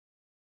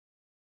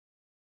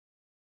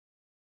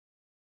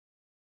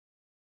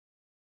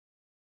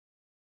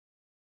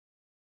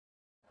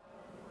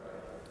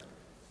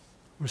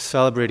We're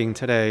celebrating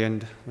today,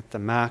 and with the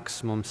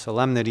maximum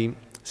solemnity,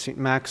 St.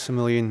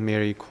 Maximilian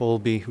Mary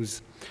Kolbe,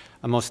 who's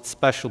a most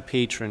special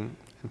patron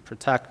and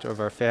protector of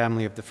our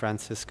family of the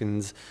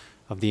Franciscans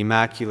of the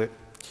Immaculate.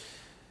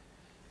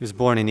 He was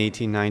born in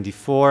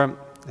 1894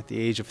 at the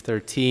age of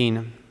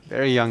 13.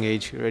 Very young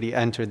age, he already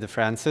entered the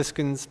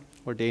Franciscans,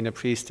 ordained a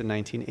priest in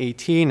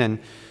 1918, and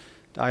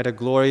died a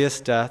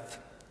glorious death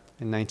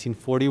in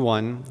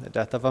 1941, the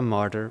death of a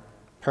martyr,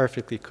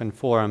 perfectly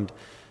conformed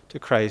to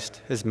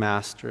Christ, his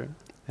master,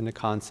 in the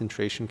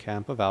concentration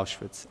camp of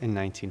Auschwitz in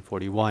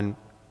 1941.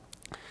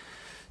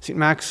 St.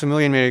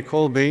 Maximilian Mary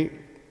Kolbe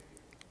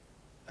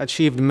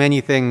achieved many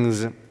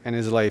things in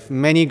his life,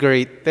 many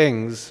great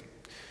things.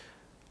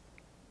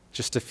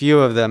 Just a few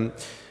of them.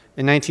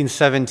 In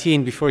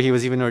 1917, before he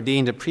was even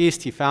ordained a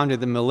priest, he founded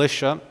the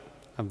militia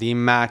of the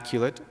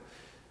Immaculate,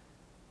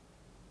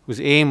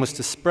 whose aim was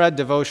to spread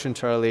devotion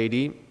to Our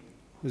Lady,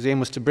 whose aim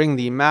was to bring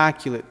the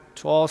Immaculate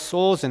to all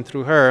souls, and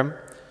through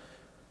her,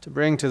 to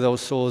bring to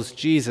those souls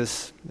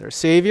Jesus, their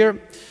Savior.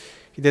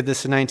 He did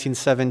this in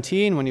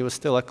 1917 when he was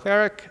still a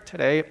cleric.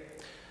 Today,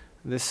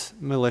 this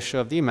militia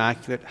of the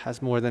Immaculate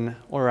has more than,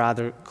 or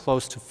rather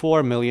close to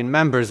 4 million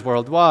members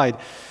worldwide.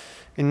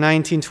 In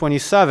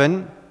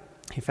 1927,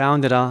 he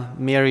founded a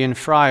Marian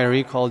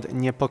friary called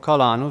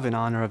Niepokalanów in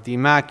honor of the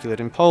Immaculate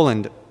in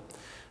Poland.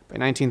 By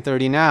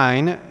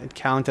 1939, it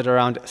counted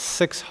around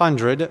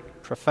 600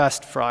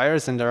 professed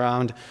friars and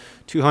around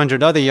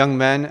 200 other young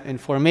men in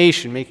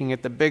formation, making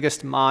it the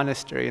biggest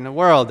monastery in the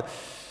world.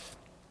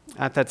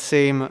 At that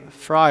same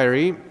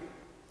friary,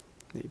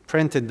 they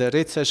printed the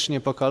Rycerz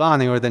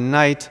Niepokalany, or the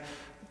Knight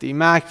of the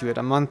Immaculate,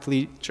 a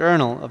monthly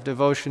journal of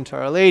devotion to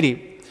Our Lady.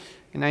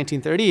 In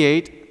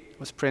 1938, it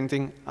was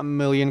printing 1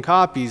 million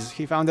copies.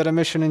 He founded a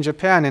mission in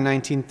Japan in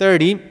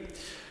 1930.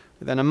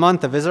 Within a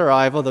month of his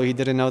arrival, though he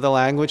didn't know the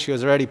language, he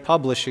was already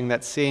publishing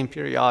that same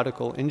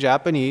periodical in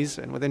Japanese,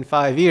 and within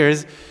 5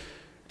 years,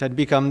 it had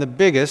become the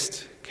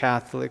biggest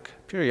Catholic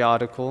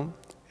periodical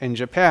in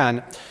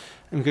Japan.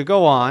 And we could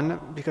go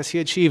on, because he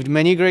achieved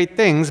many great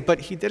things,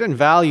 but he didn't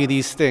value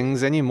these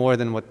things any more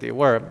than what they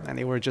were, and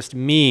they were just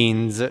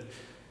means,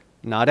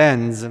 not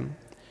ends.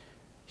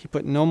 He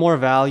put no more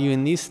value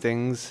in these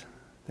things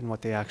than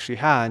what they actually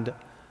had,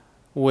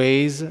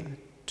 ways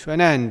to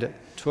an end,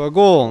 to a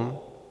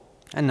goal,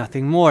 and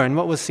nothing more. And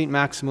what was St.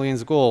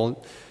 Maximilian's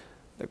goal?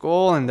 The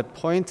goal and the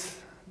point,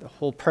 the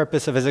whole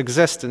purpose of his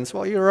existence?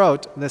 Well, he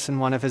wrote this in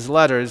one of his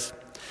letters,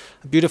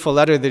 a beautiful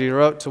letter that he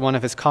wrote to one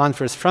of his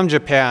converts from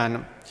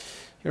Japan.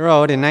 He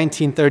wrote in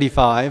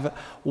 1935,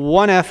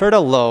 "One effort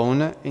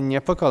alone in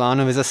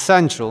Niepokalanów is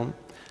essential,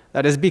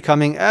 that is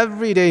becoming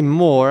every day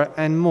more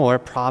and more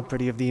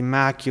property of the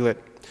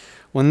Immaculate.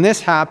 When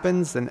this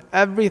happens, then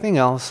everything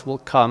else will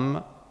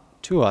come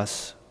to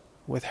us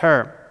with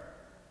her."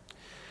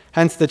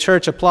 Hence the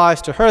Church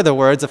applies to her the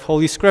words of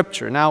Holy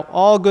Scripture. "Now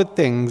all good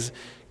things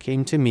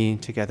came to me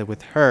together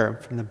with her,"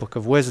 from the Book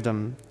of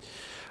Wisdom.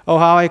 Oh,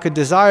 how I could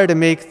desire to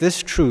make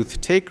this truth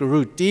take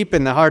root deep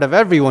in the heart of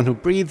everyone who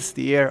breathes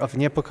the air of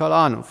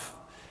Niepokalanów.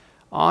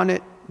 On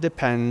it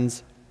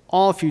depends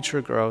all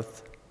future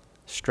growth,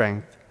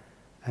 strength,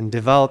 and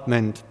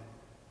development.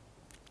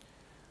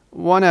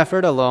 One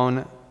effort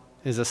alone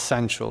is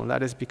essential.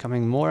 That is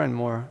becoming more and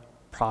more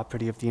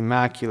property of the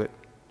Immaculate.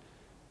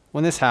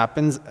 When this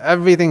happens,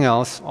 everything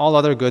else, all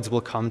other goods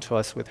will come to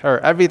us with her.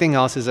 Everything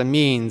else is a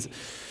means.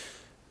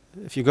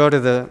 If you go to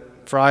the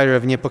Friary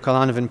of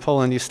Niepokalanów in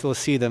Poland, you still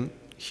see the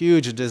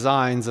huge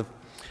designs of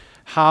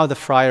how the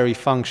friary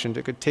functioned.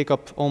 It could take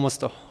up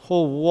almost a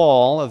whole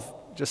wall of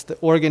just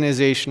the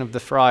organization of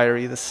the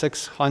friary, the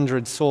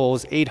 600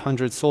 souls,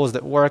 800 souls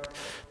that worked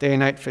day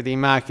and night for the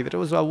Immaculate. It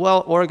was a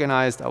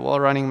well-organized, a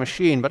well-running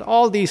machine. But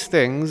all these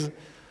things,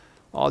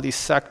 all these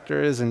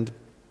sectors and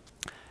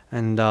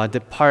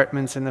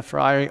departments in the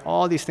friary,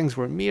 all these things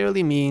were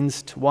merely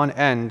means to one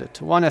end,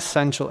 to one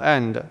essential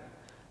end.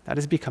 That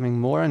is becoming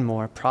more and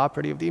more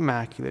property of the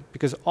Immaculate,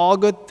 because all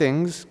good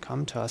things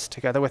come to us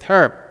together with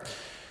her.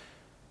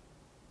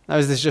 Now,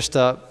 is this just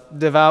a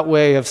devout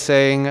way of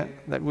saying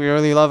that we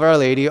really love Our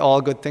Lady,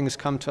 all good things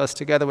come to us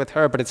together with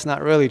her, but it's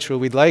not really true?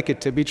 We'd like it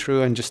to be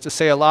true, and just to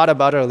say a lot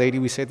about Our Lady,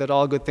 we say that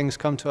all good things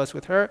come to us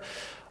with her?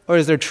 Or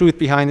is there truth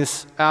behind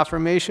this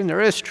affirmation?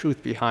 There is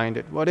truth behind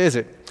it. What is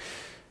it?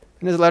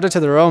 In his letter to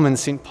the Romans,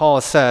 St.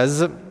 Paul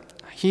says,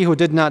 "He who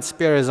did not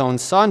spare his own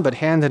son, but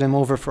handed him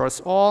over for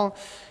us all,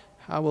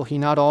 how will he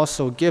not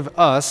also give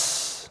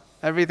us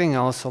everything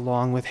else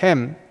along with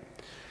him?"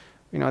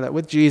 We know that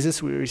with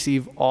Jesus we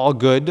receive all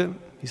good.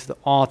 He's the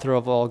author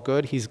of all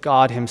good. He's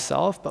God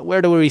himself. But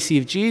where do we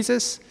receive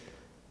Jesus?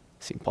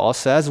 St. Paul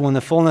says, "When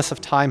the fullness of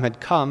time had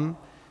come,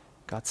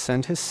 God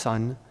sent his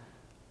Son,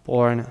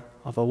 born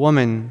of a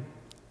woman,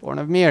 born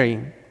of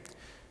Mary."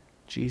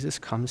 Jesus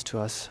comes to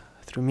us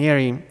through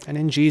Mary, and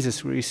in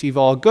Jesus we receive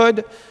all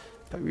good,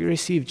 but we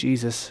receive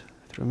Jesus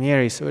through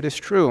Mary. So it is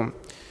true.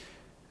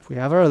 If we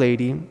have Our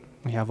Lady,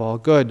 we have all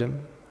good.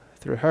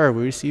 Through her,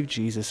 we receive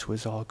Jesus, who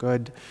is all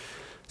good.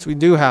 So we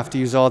do have to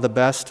use all the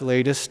best,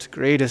 latest,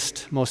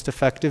 greatest, most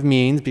effective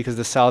means, because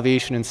the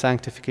salvation and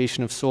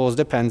sanctification of souls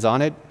depends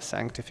on it.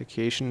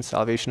 Sanctification and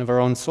salvation of our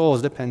own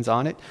souls depends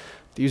on it.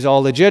 To use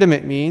all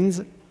legitimate means,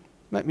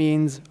 what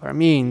means are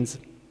means.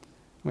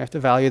 We have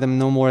to value them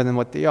no more than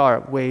what they are,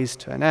 ways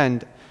to an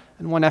end.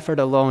 And one effort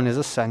alone is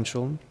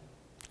essential.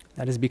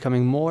 That is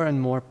becoming more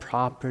and more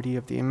property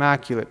of the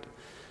Immaculate.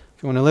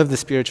 If you want to live the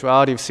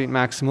spirituality of St.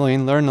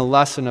 Maximilian, learn the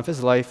lesson of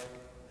his life.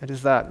 It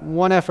is that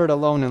one effort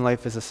alone in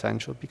life is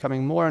essential,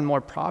 becoming more and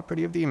more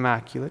property of the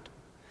Immaculate.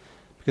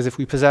 Because if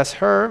we possess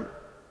her,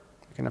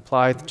 we can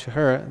apply to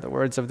her the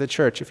words of the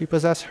Church. If we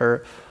possess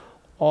her,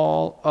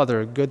 all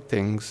other good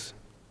things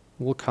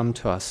will come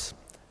to us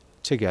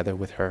together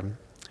with her.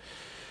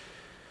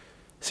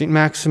 St.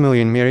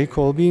 Maximilian Mary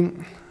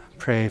Kolbe,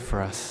 pray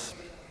for us.